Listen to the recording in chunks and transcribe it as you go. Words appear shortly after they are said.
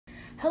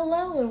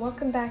Hello and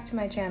welcome back to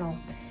my channel.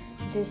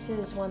 This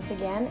is once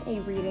again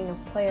a reading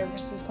of Player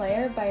vs.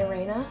 Player by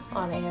Reyna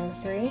on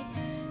AO3.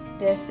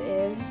 This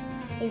is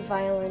a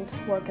violent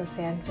work of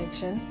fan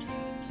fiction,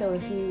 so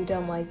if you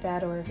don't like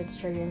that or if it's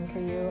triggering for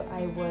you,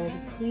 I would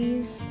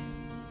please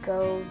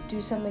go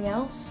do something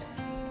else.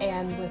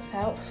 And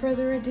without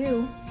further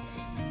ado,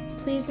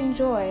 please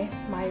enjoy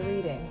my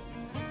reading.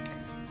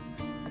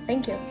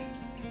 Thank you.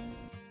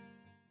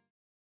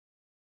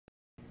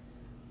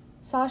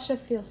 Sasha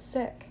feels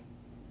sick.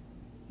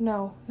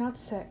 No, not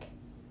sick.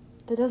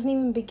 That doesn't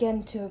even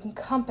begin to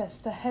encompass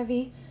the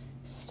heavy,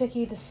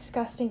 sticky,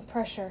 disgusting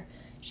pressure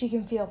she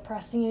can feel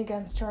pressing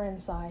against her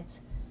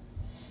insides.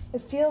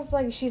 It feels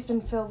like she's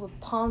been filled with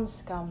pond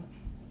scum.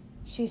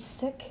 She's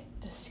sick,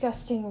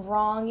 disgusting,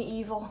 wrong,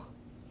 evil,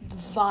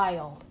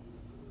 vile.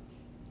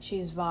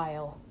 She's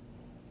vile.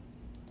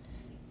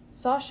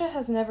 Sasha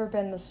has never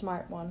been the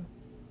smart one.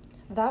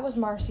 That was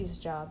Marcy's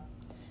job.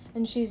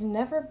 And she's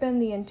never been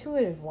the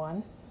intuitive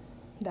one.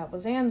 That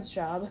was Anne's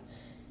job.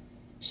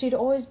 She'd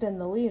always been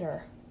the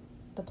leader,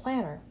 the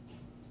planner,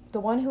 the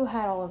one who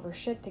had all of her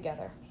shit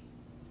together.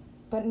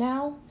 But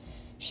now,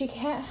 she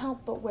can't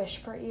help but wish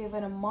for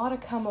even a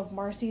modicum of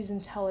Marcy's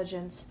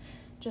intelligence,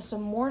 just a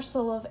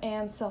morsel of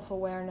Anne's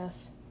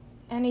self-awareness,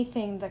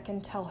 anything that can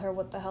tell her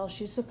what the hell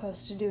she's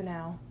supposed to do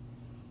now.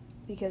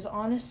 Because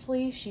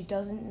honestly, she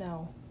doesn't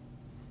know.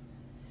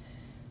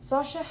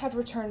 Sasha had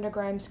returned to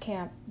Grimes'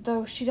 camp,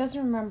 though she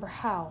doesn't remember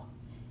how,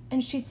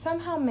 and she'd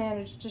somehow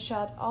managed to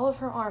shed all of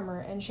her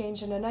armor and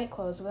change into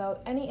nightclothes without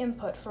any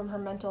input from her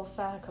mental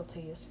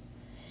faculties.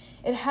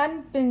 It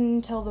hadn't been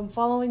until the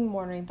following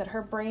morning that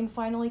her brain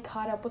finally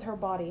caught up with her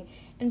body,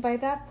 and by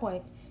that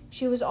point,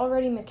 she was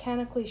already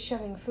mechanically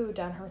shoving food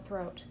down her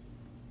throat.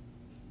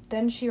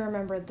 Then she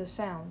remembered the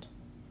sound.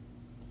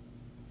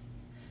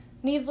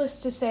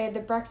 Needless to say, the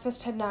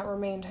breakfast had not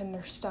remained in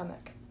her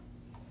stomach.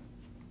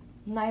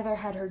 Neither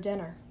had her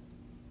dinner.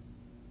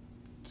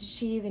 Did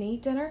she even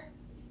eat dinner?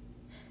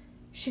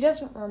 She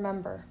doesn't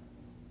remember.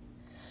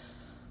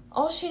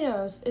 All she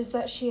knows is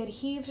that she had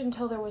heaved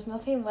until there was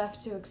nothing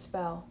left to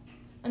expel,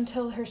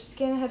 until her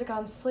skin had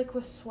gone slick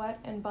with sweat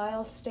and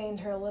bile stained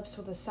her lips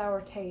with a sour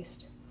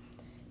taste.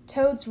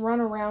 Toads run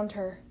around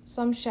her,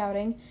 some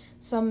shouting,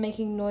 some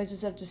making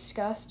noises of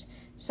disgust,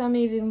 some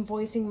even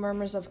voicing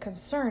murmurs of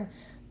concern,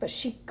 but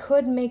she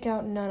could make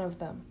out none of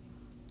them.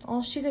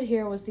 All she could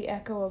hear was the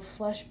echo of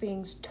flesh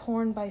being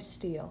torn by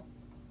steel,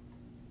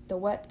 the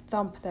wet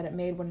thump that it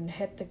made when it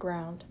hit the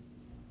ground.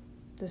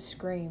 The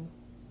scream.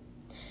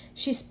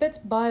 She spits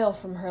bile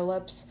from her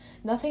lips,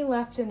 nothing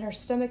left in her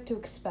stomach to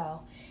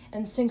expel,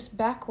 and sinks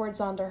backwards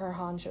onto her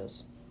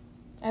haunches.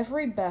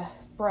 Every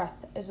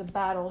breath is a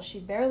battle she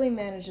barely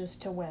manages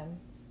to win.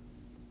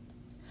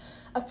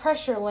 A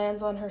pressure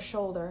lands on her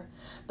shoulder,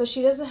 but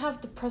she doesn't have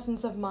the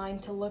presence of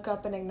mind to look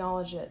up and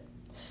acknowledge it.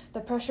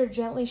 The pressure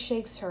gently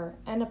shakes her,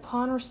 and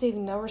upon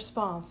receiving no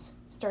response,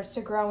 starts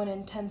to grow in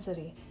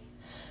intensity.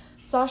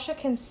 Sasha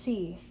can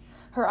see.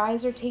 Her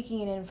eyes are taking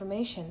in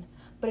information,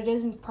 but it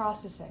isn't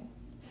processing.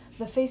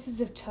 The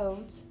faces of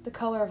toads, the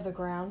color of the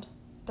ground,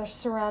 the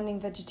surrounding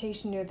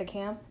vegetation near the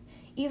camp,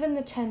 even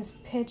the tents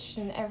pitched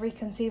in every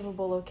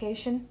conceivable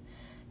location,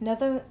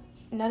 none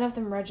of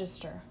them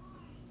register.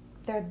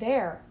 They're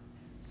there.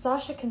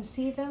 Sasha can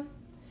see them,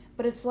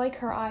 but it's like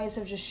her eyes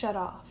have just shut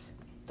off,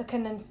 the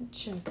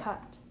connection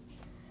cut.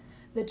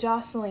 The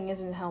jostling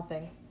isn't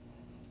helping.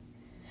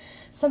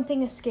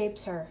 Something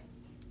escapes her.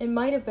 It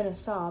might have been a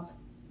sob,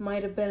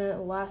 might have been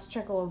a last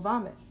trickle of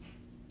vomit.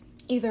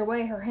 Either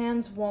way, her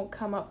hands won't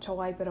come up to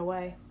wipe it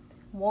away,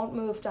 won't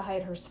move to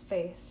hide her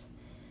face.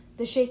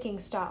 The shaking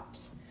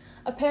stops.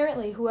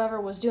 Apparently,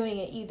 whoever was doing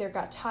it either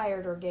got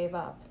tired or gave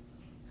up.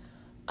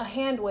 A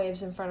hand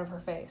waves in front of her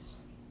face.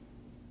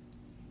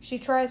 She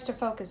tries to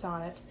focus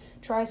on it,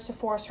 tries to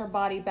force her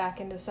body back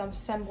into some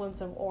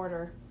semblance of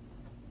order.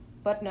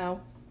 But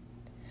no.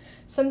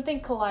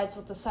 Something collides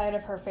with the side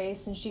of her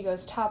face and she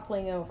goes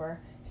toppling over,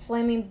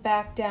 slamming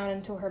back down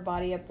into her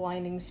body at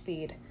blinding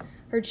speed.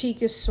 Her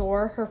cheek is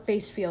sore, her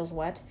face feels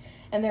wet,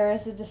 and there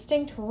is a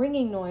distinct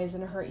ringing noise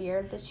in her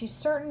ear that she's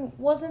certain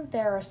wasn't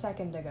there a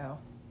second ago.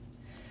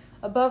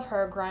 Above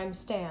her, Grimes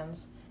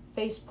stands,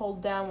 face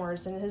pulled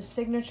downwards in his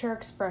signature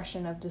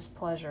expression of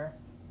displeasure.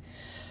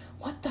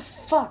 "What the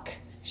fuck?"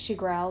 she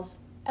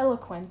growls,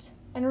 eloquent,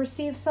 and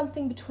receives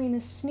something between a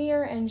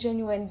sneer and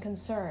genuine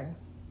concern.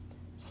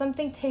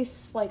 Something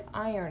tastes like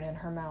iron in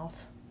her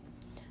mouth.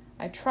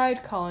 "I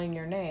tried calling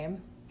your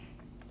name."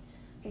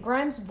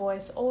 Grimes'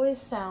 voice always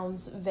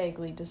sounds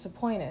vaguely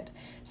disappointed,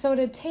 so it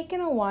had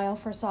taken a while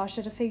for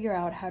Sasha to figure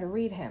out how to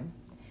read him.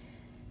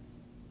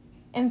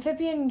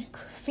 Amphibian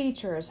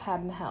features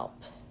hadn't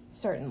helped,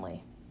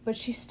 certainly, but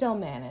she still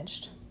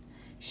managed.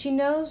 She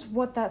knows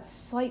what that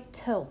slight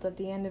tilt at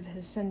the end of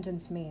his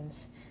sentence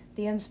means,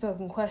 the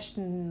unspoken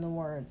question in the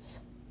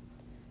words.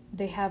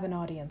 They have an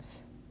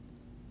audience.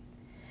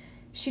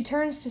 She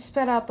turns to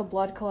spit out the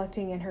blood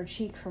collecting in her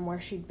cheek from where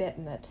she'd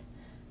bitten it.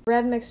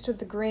 Red mixed with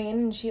the green,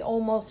 and she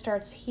almost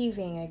starts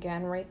heaving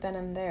again right then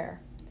and there.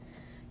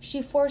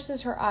 She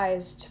forces her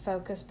eyes to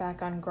focus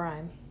back on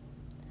Grime.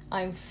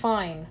 I'm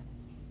fine.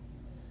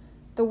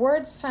 The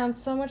words sound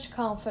so much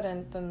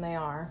confident than they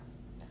are.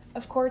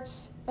 Of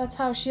course, that's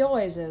how she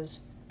always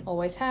is,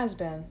 always has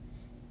been.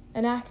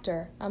 An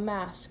actor, a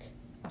mask,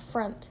 a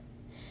front.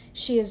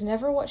 She is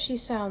never what she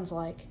sounds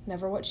like,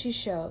 never what she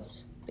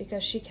shows,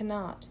 because she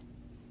cannot.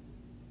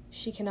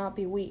 She cannot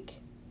be weak.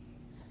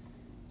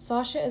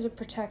 Sasha is a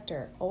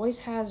protector, always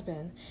has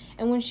been,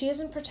 and when she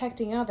isn't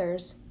protecting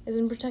others,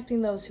 isn't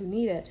protecting those who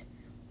need it,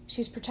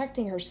 she's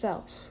protecting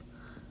herself,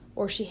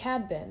 or she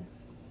had been.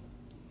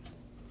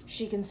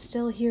 She can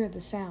still hear the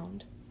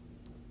sound.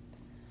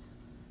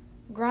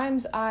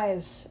 Grime's eye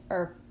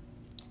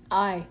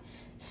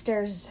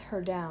stares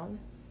her down,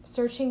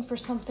 searching for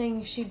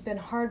something she'd been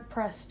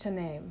hard-pressed to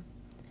name.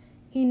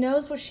 He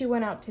knows what she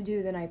went out to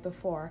do the night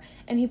before,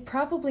 and he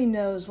probably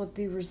knows what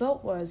the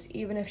result was,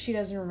 even if she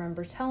doesn't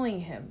remember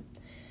telling him.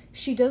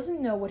 She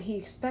doesn't know what he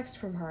expects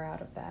from her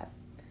out of that.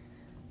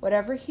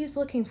 Whatever he's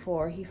looking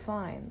for, he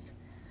finds.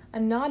 A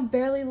nod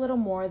barely little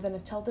more than a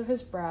tilt of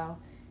his brow,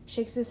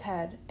 shakes his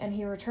head, and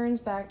he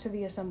returns back to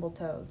the assembled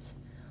toads.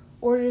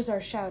 Orders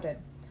are shouted,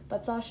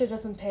 but Sasha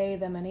doesn't pay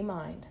them any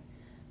mind.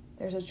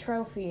 There's a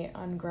trophy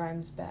on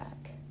Grime's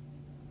back.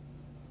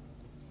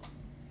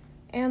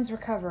 Anne's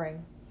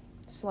recovering.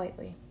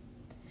 Slightly.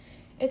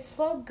 It's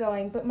slow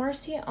going, but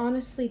Marcy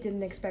honestly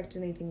didn't expect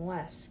anything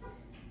less.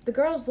 The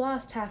girls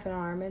lost half an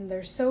arm, and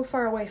they're so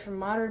far away from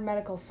modern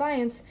medical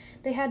science,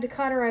 they had to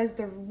cauterize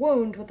the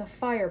wound with a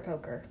fire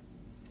poker.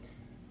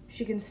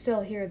 She can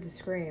still hear the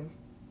scream.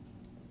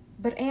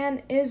 But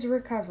Anne is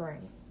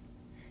recovering.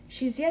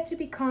 She's yet to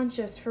be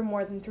conscious for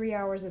more than 3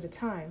 hours at a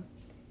time,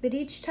 but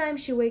each time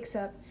she wakes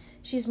up,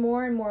 she's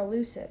more and more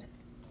lucid.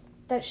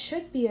 That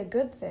should be a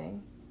good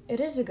thing.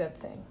 It is a good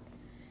thing.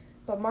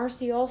 But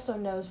Marcy also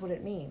knows what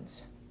it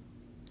means.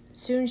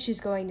 Soon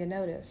she's going to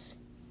notice.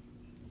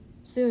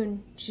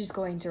 Soon she's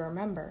going to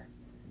remember.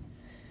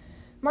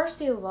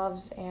 Marcy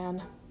loves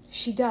Anne.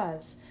 She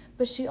does,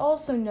 but she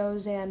also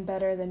knows Anne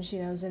better than she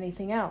knows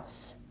anything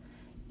else.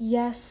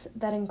 Yes,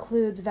 that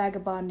includes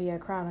Vagabondia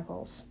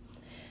Chronicles.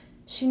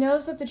 She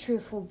knows that the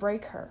truth will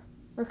break her.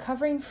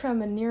 Recovering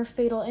from a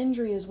near-fatal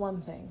injury is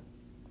one thing.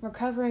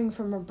 Recovering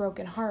from a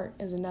broken heart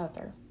is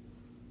another.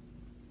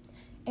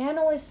 Anne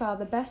always saw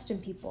the best in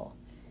people,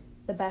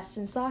 the best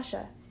in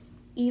Sasha,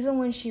 even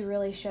when she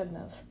really shouldn't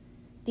have.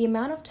 The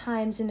amount of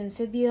times in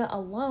Amphibia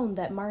alone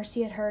that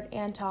Marcy had heard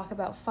Anne talk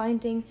about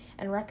finding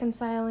and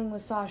reconciling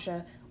with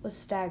Sasha was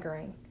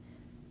staggering.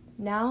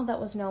 Now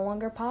that was no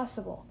longer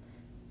possible,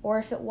 or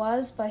if it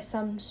was by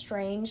some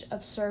strange,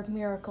 absurd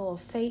miracle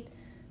of fate,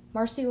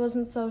 Marcy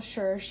wasn't so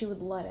sure she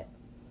would let it.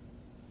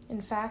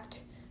 In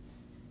fact,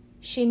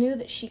 she knew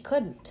that she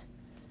couldn't.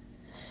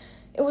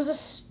 It was a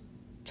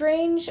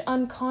strange,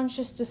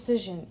 unconscious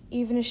decision,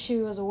 even as she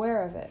was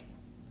aware of it.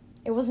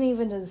 It wasn't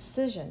even a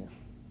decision.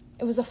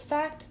 It was a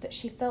fact that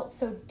she felt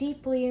so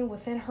deeply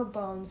within her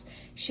bones,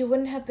 she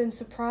wouldn't have been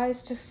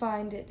surprised to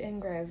find it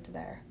engraved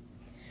there.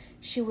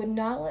 She would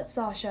not let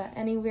Sasha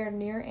anywhere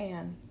near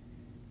Anne,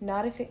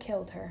 not if it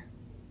killed her.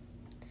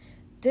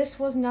 This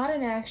was not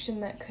an action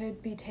that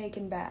could be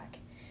taken back,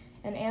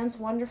 and Anne's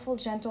wonderful,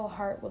 gentle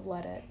heart would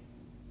let it.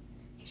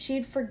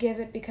 She'd forgive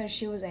it because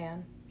she was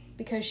Anne,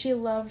 because she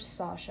loved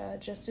Sasha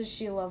just as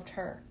she loved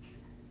her.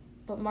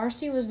 But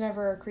Marcy was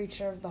never a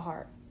creature of the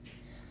heart.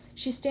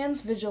 She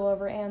stands vigil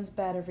over Anne's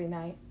bed every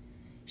night.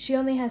 She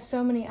only has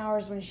so many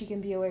hours when she can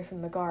be away from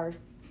the guard.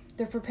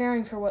 They're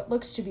preparing for what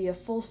looks to be a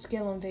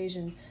full-scale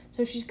invasion,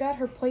 so she's got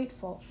her plate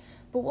full,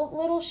 but what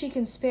little she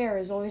can spare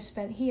is always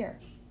spent here,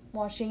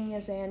 watching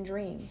as Anne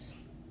dreams.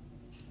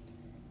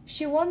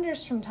 She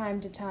wonders from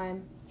time to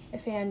time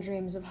if Anne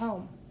dreams of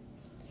home,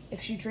 if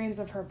she dreams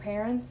of her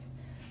parents,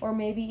 or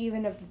maybe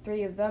even of the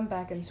three of them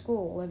back in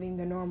school, living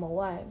their normal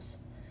lives.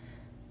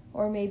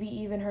 Or maybe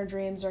even her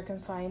dreams are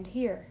confined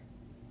here.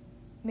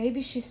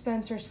 Maybe she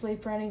spends her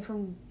sleep running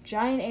from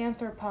giant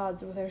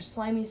arthropods with her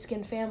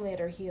slimy-skinned family at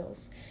her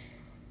heels.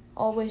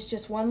 Always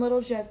just one little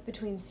joke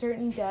between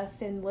certain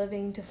death and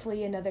living to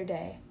flee another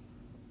day.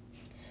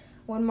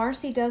 When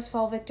Marcy does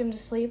fall victim to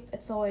sleep,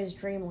 it's always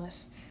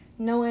dreamless.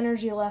 No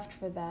energy left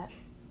for that.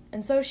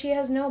 And so she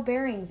has no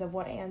bearings of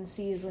what Anne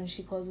sees when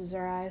she closes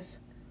her eyes.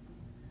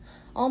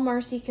 All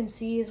Marcy can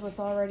see is what's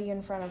already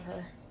in front of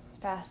her,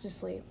 fast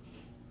asleep.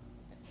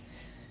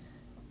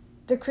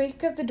 The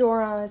creak of the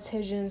door on its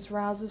hinges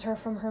rouses her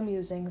from her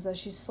musings as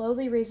she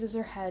slowly raises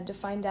her head to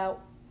find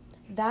out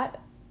that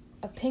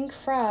a pink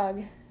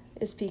frog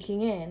is peeking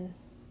in.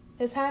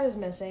 His hat is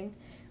missing,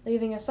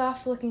 leaving a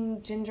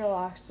soft-looking ginger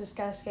locks to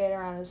cascade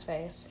around his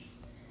face.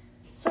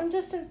 Some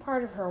distant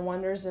part of her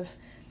wonders if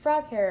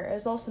frog hair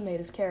is also made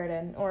of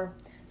keratin, or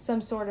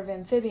some sort of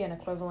amphibian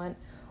equivalent,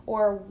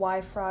 or why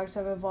frogs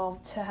have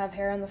evolved to have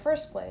hair in the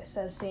first place,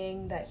 as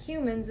seeing that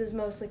humans is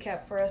mostly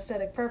kept for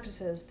aesthetic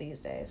purposes these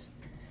days.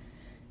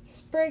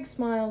 Sprigg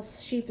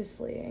smiles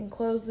sheepishly and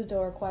closes the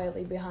door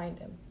quietly behind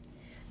him.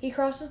 He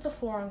crosses the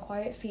floor on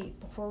quiet feet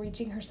before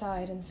reaching her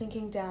side and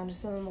sinking down to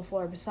sit on the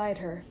floor beside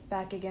her,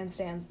 back against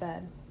Anne's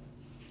bed.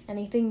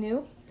 Anything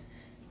new?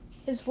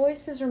 His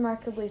voice is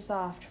remarkably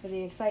soft for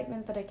the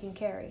excitement that it can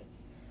carry.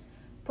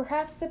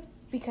 Perhaps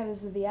that's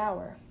because of the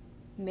hour.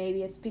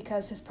 Maybe it's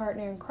because his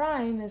partner in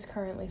crime is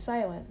currently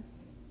silent.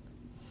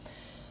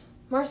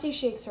 Marcy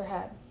shakes her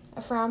head,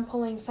 a frown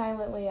pulling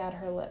silently at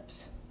her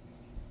lips.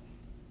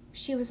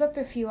 She was up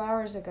a few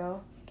hours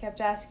ago, kept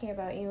asking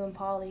about you and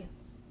Polly.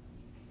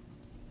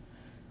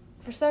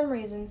 For some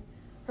reason,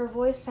 her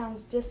voice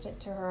sounds distant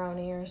to her own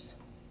ears.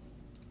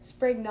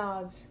 Sprig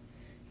nods.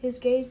 His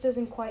gaze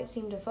doesn't quite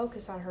seem to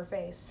focus on her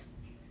face.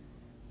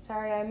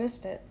 Sorry, I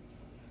missed it.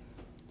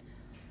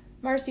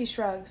 Marcy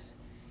shrugs.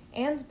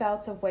 Anne's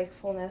bouts of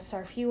wakefulness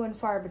are few and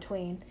far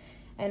between,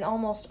 and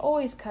almost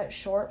always cut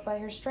short by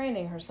her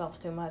straining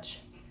herself too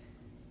much.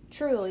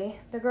 Truly,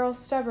 the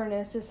girl's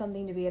stubbornness is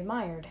something to be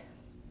admired.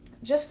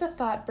 Just the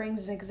thought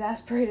brings an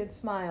exasperated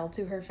smile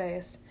to her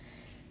face.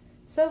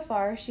 So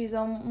far, she's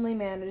only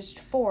managed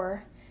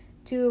 4,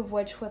 2 of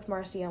which with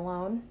Marcy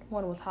alone,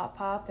 1 with Hop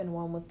Pop, and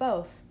 1 with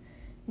both.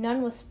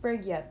 None with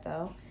Sprig yet,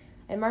 though,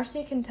 and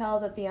Marcy can tell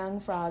that the young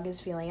frog is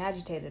feeling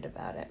agitated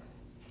about it.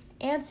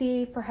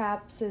 Antsy,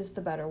 perhaps, is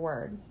the better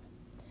word.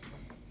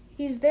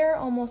 He's there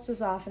almost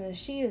as often as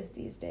she is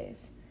these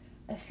days,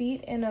 a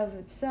feat in of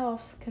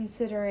itself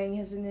considering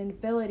his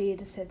inability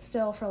to sit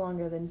still for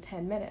longer than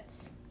 10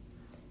 minutes.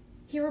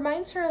 He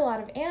reminds her a lot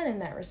of Anne in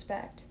that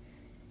respect.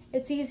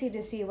 It's easy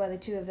to see why the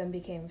two of them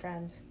became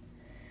friends.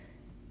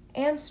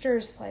 Anne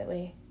stirs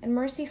slightly, and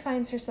Marcy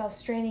finds herself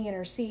straining in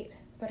her seat,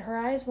 but her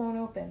eyes won't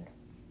open.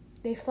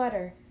 They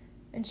flutter,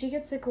 and she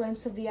gets a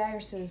glimpse of the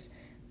irises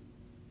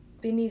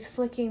beneath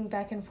flicking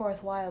back and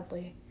forth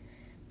wildly.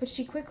 But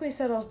she quickly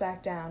settles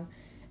back down,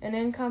 an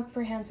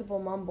incomprehensible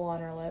mumble on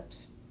her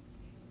lips.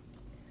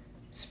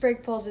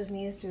 Sprig pulls his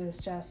knees to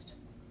his chest.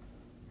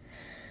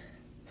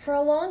 For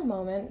a long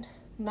moment,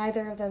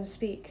 neither of them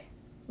speak,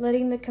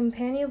 letting the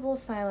companionable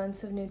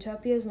silence of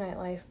Newtopia's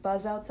nightlife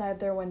buzz outside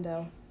their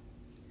window.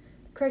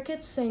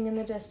 Crickets sing in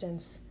the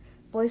distance,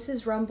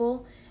 voices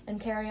rumble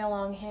and carry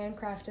along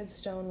handcrafted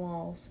stone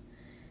walls.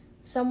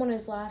 Someone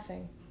is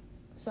laughing.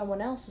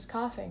 Someone else is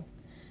coughing.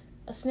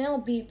 A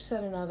snail beeps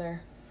at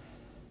another.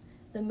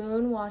 The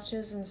moon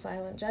watches in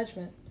silent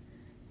judgment.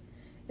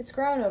 It's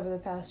grown over the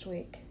past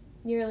week,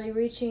 nearly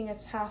reaching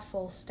its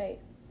half-full state.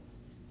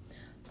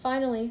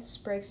 Finally,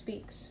 Sprig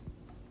speaks.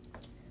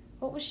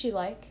 What was she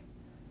like?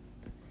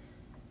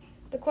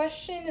 The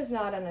question is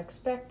not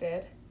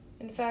unexpected.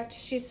 In fact,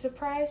 she's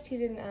surprised he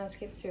didn't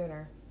ask it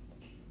sooner.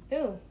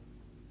 Who?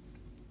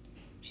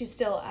 She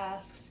still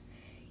asks,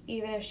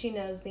 even if she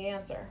knows the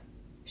answer.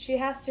 She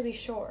has to be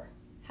sure,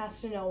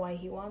 has to know why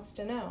he wants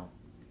to know.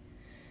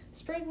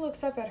 Sprig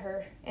looks up at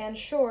her, and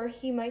sure,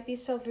 he might be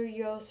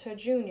Silveriosa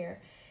Jr.,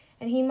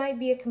 and he might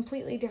be a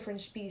completely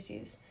different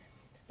species,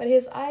 but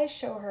his eyes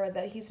show her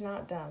that he's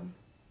not dumb.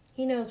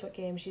 He knows what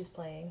game she's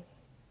playing.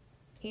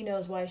 He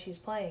knows why she's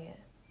playing it.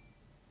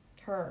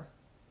 Her.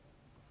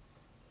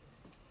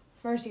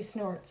 Marcy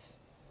snorts.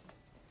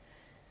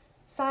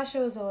 Sasha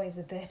was always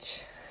a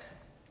bitch.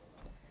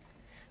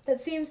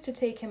 That seems to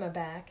take him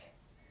aback.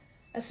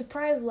 A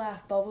surprised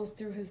laugh bubbles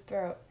through his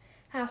throat,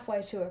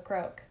 halfway to a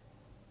croak.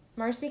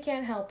 Marcy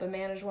can't help but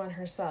manage one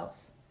herself.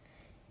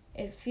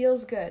 It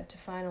feels good to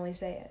finally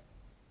say it.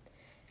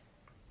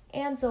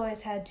 Anne's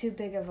always had too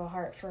big of a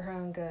heart for her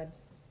own good.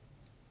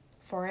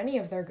 For any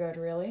of their good,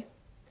 really.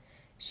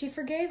 She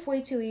forgave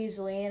way too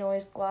easily and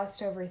always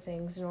glossed over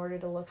things in order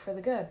to look for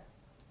the good.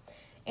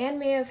 Anne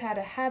may have had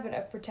a habit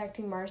of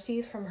protecting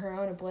Marcy from her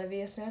own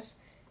obliviousness,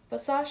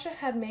 but Sasha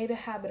had made a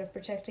habit of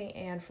protecting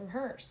Anne from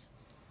hers.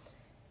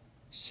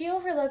 She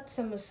overlooked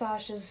some of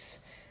Sasha's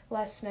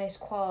less nice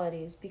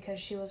qualities because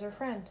she was her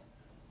friend.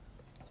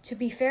 To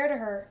be fair to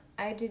her,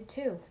 I did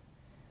too.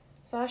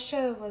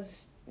 Sasha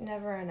was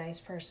never a nice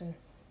person.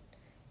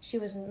 She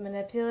was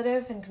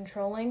manipulative and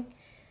controlling.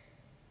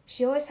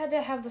 She always had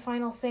to have the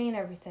final say in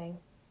everything.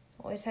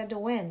 Always had to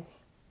win.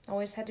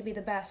 Always had to be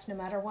the best, no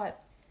matter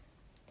what.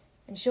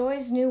 And she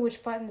always knew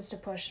which buttons to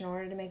push in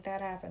order to make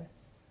that happen.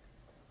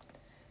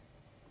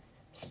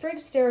 Sprig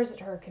stares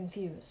at her,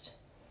 confused.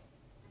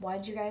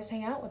 Why'd you guys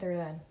hang out with her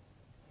then?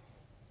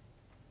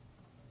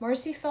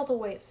 Marcy felt a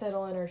weight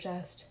settle in her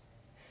chest.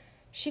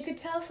 She could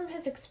tell from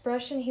his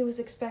expression he was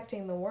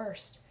expecting the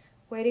worst,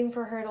 waiting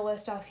for her to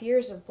list off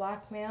years of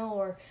blackmail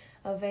or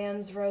of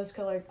Anne's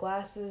rose-colored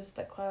glasses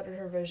that clouded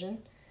her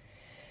vision.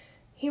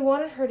 He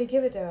wanted her to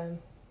give it to him,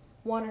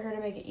 wanted her to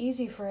make it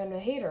easy for him to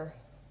hate her,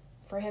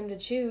 for him to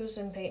choose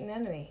and paint an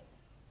enemy.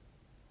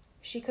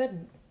 She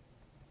couldn't,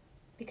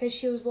 because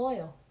she was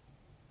loyal.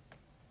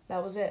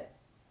 That was it,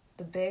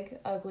 the big,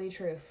 ugly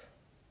truth.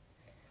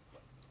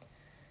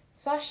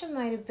 Sasha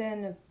might have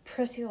been a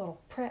prissy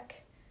little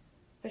prick,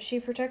 but she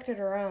protected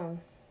her own.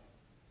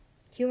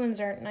 Humans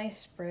aren't nice,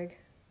 Sprig.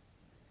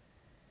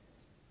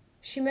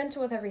 She meant it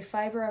with every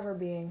fiber of her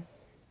being.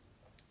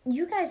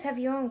 You guys have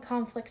your own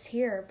conflicts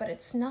here, but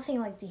it's nothing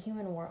like the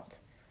human world.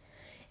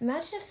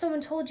 Imagine if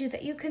someone told you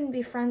that you couldn't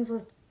be friends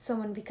with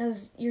someone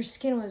because your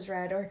skin was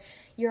red, or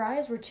your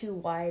eyes were too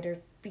wide, or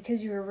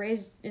because you were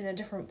raised in a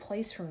different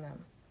place from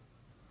them.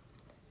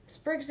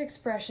 Sprig's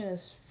expression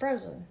is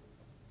frozen.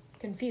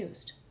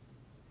 confused.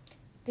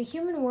 The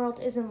human world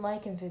isn't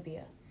like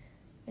Amphibia.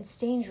 It's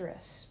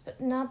dangerous, but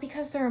not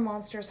because there are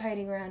monsters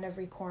hiding around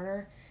every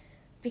corner,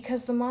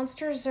 because the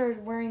monsters are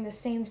wearing the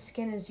same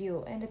skin as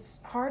you, and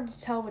it's hard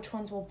to tell which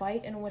ones will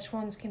bite and which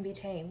ones can be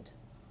tamed.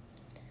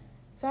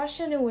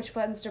 Sasha knew which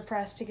buttons to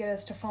press to get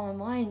us to fall in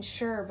line,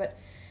 sure, but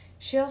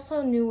she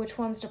also knew which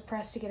ones to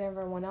press to get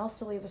everyone else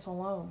to leave us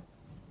alone.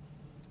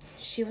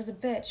 She was a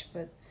bitch,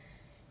 but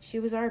she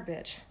was our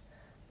bitch.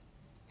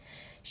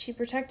 She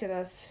protected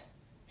us.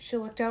 She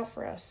looked out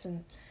for us,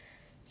 and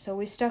so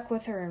we stuck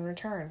with her in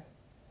return.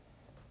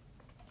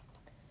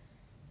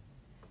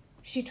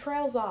 She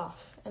trails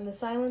off, and the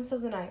silence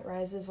of the night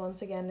rises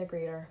once again to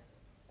greet her.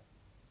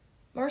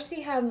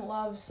 Marcy hadn't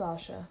loved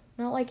Sasha,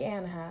 not like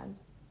Anne had,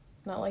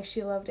 not like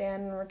she loved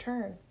Anne in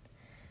return.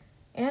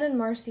 Anne and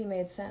Marcy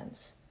made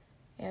sense.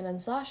 Anne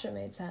and Sasha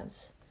made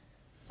sense.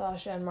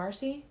 Sasha and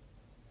Marcy?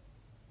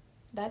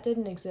 That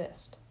didn't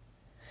exist.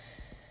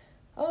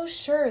 Oh,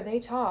 sure, they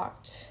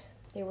talked.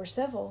 They were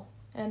civil,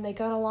 and they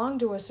got along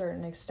to a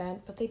certain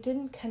extent, but they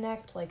didn't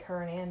connect like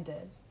her and Anne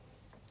did.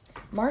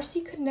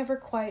 Marcy could never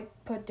quite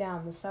put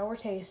down the sour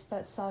taste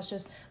that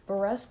Sasha's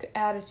burlesque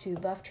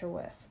attitude left her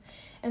with,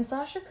 and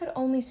Sasha could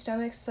only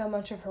stomach so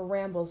much of her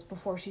rambles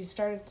before she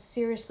started to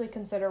seriously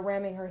consider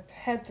ramming her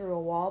head through a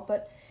wall,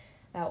 but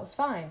that was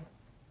fine.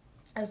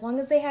 As long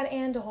as they had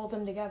Anne to hold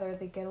them together,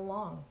 they'd get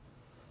along.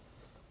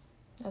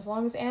 As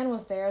long as Anne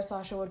was there,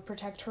 Sasha would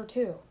protect her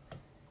too.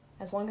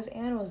 As long as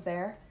Anne was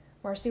there,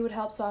 Marcy would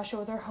help Sasha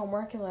with her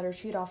homework and let her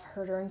cheat off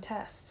her during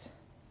tests.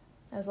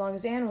 As long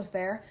as Anne was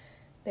there,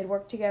 they'd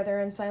work together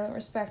in silent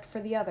respect for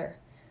the other,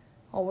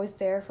 always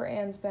there for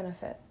Anne's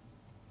benefit.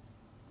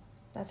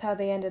 That's how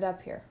they ended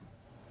up here.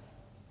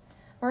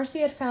 Marcy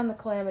had found the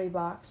calamity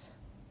box.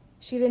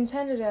 She'd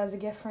intended it as a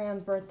gift for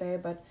Anne's birthday,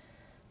 but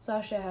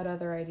Sasha had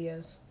other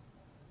ideas.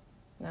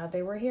 Now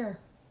they were here.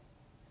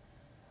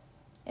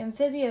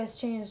 Amphibia has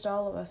changed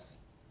all of us.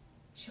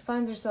 She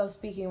finds herself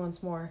speaking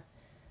once more.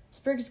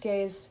 Sprig's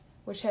gaze,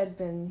 which had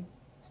been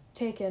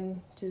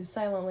taken to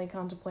silently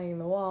contemplating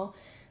the wall,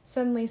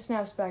 suddenly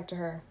snaps back to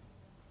her.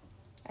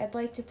 I'd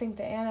like to think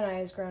that Anne and I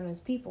has grown as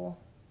people,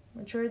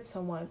 matured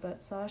somewhat,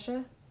 but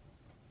Sasha?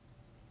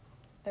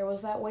 There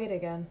was that weight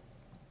again.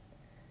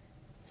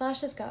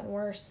 Sasha's gotten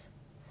worse.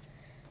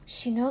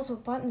 She knows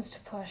what buttons to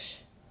push.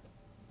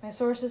 My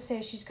sources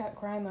say she's got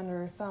grime under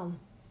her thumb.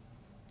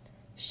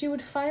 She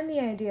would find the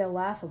idea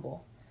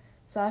laughable,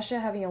 Sasha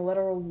having a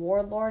literal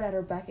warlord at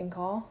her beck and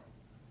call,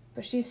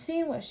 but she's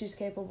seen what she's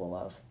capable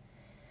of.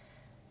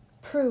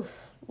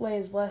 Proof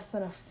lays less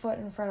than a foot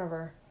in front of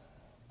her.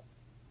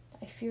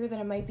 I fear that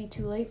it might be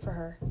too late for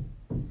her.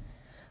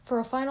 For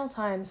a final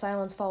time,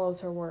 silence follows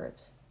her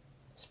words.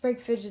 Sprig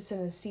fidgets in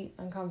his seat,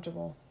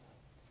 uncomfortable.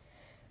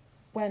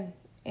 When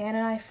Anne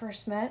and I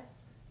first met,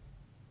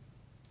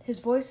 his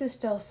voice is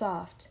still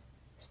soft,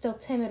 still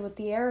timid with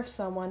the air of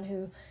someone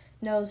who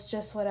knows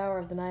just what hour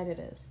of the night it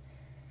is.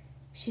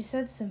 She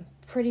said some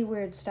pretty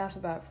weird stuff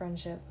about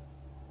friendship.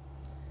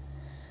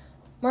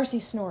 Marcy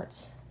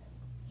snorts.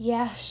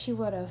 Yeah, she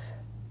would have.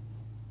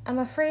 I'm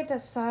afraid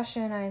that Sasha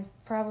and I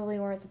probably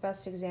weren't the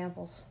best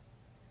examples.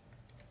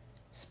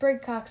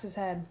 Sprig cocks his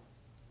head.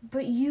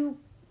 But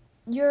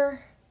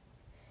you're...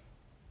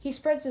 He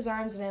spreads his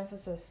arms in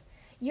emphasis.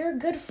 You're a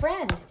good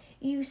friend.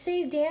 You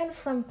saved Anne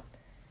from...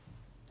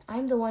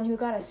 I'm the one who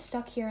got us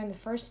stuck here in the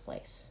first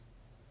place.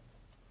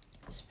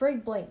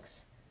 Sprig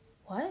blinks.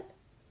 What?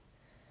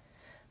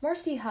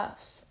 Marcy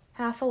huffs,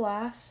 half a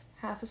laugh,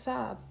 half a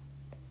sob.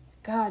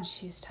 God,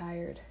 she's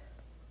tired.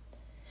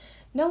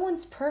 No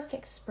one's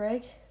perfect,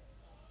 Sprig.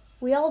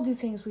 We all do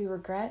things we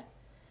regret.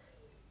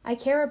 I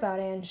care about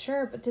Anne,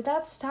 sure, but did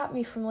that stop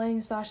me from letting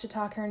Sasha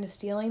talk her into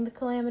stealing the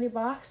calamity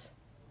box?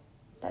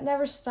 That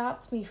never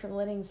stopped me from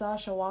letting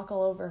Sasha walk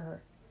all over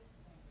her.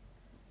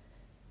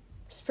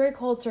 Sprig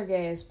holds her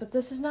gaze, but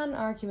this is not an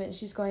argument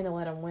she's going to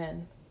let him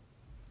win.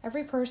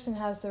 Every person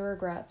has their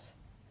regrets.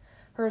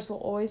 Hers will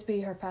always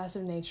be her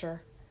passive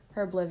nature,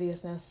 her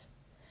obliviousness.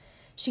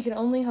 She can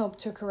only hope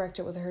to correct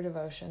it with her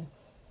devotion.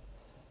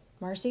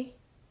 Marcy?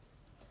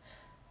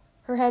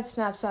 Her head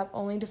snaps up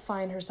only to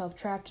find herself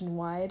trapped in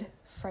wide,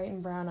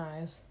 frightened brown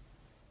eyes.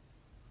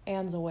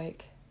 Anne's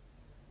awake.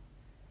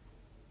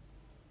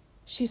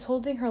 She's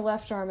holding her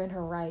left arm in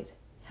her right,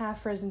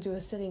 half risen to a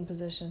sitting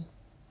position.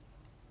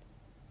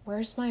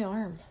 Where's my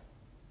arm?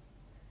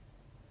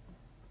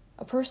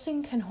 A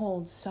person can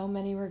hold so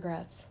many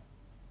regrets.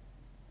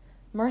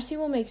 Marcy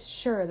will make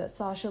sure that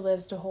Sasha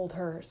lives to hold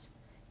hers,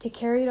 to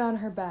carry it on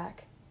her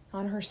back,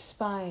 on her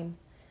spine,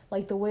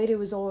 like the weight it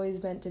was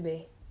always meant to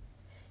be.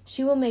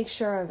 She will make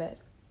sure of it.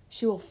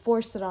 She will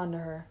force it onto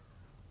her.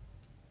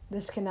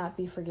 This cannot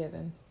be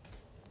forgiven.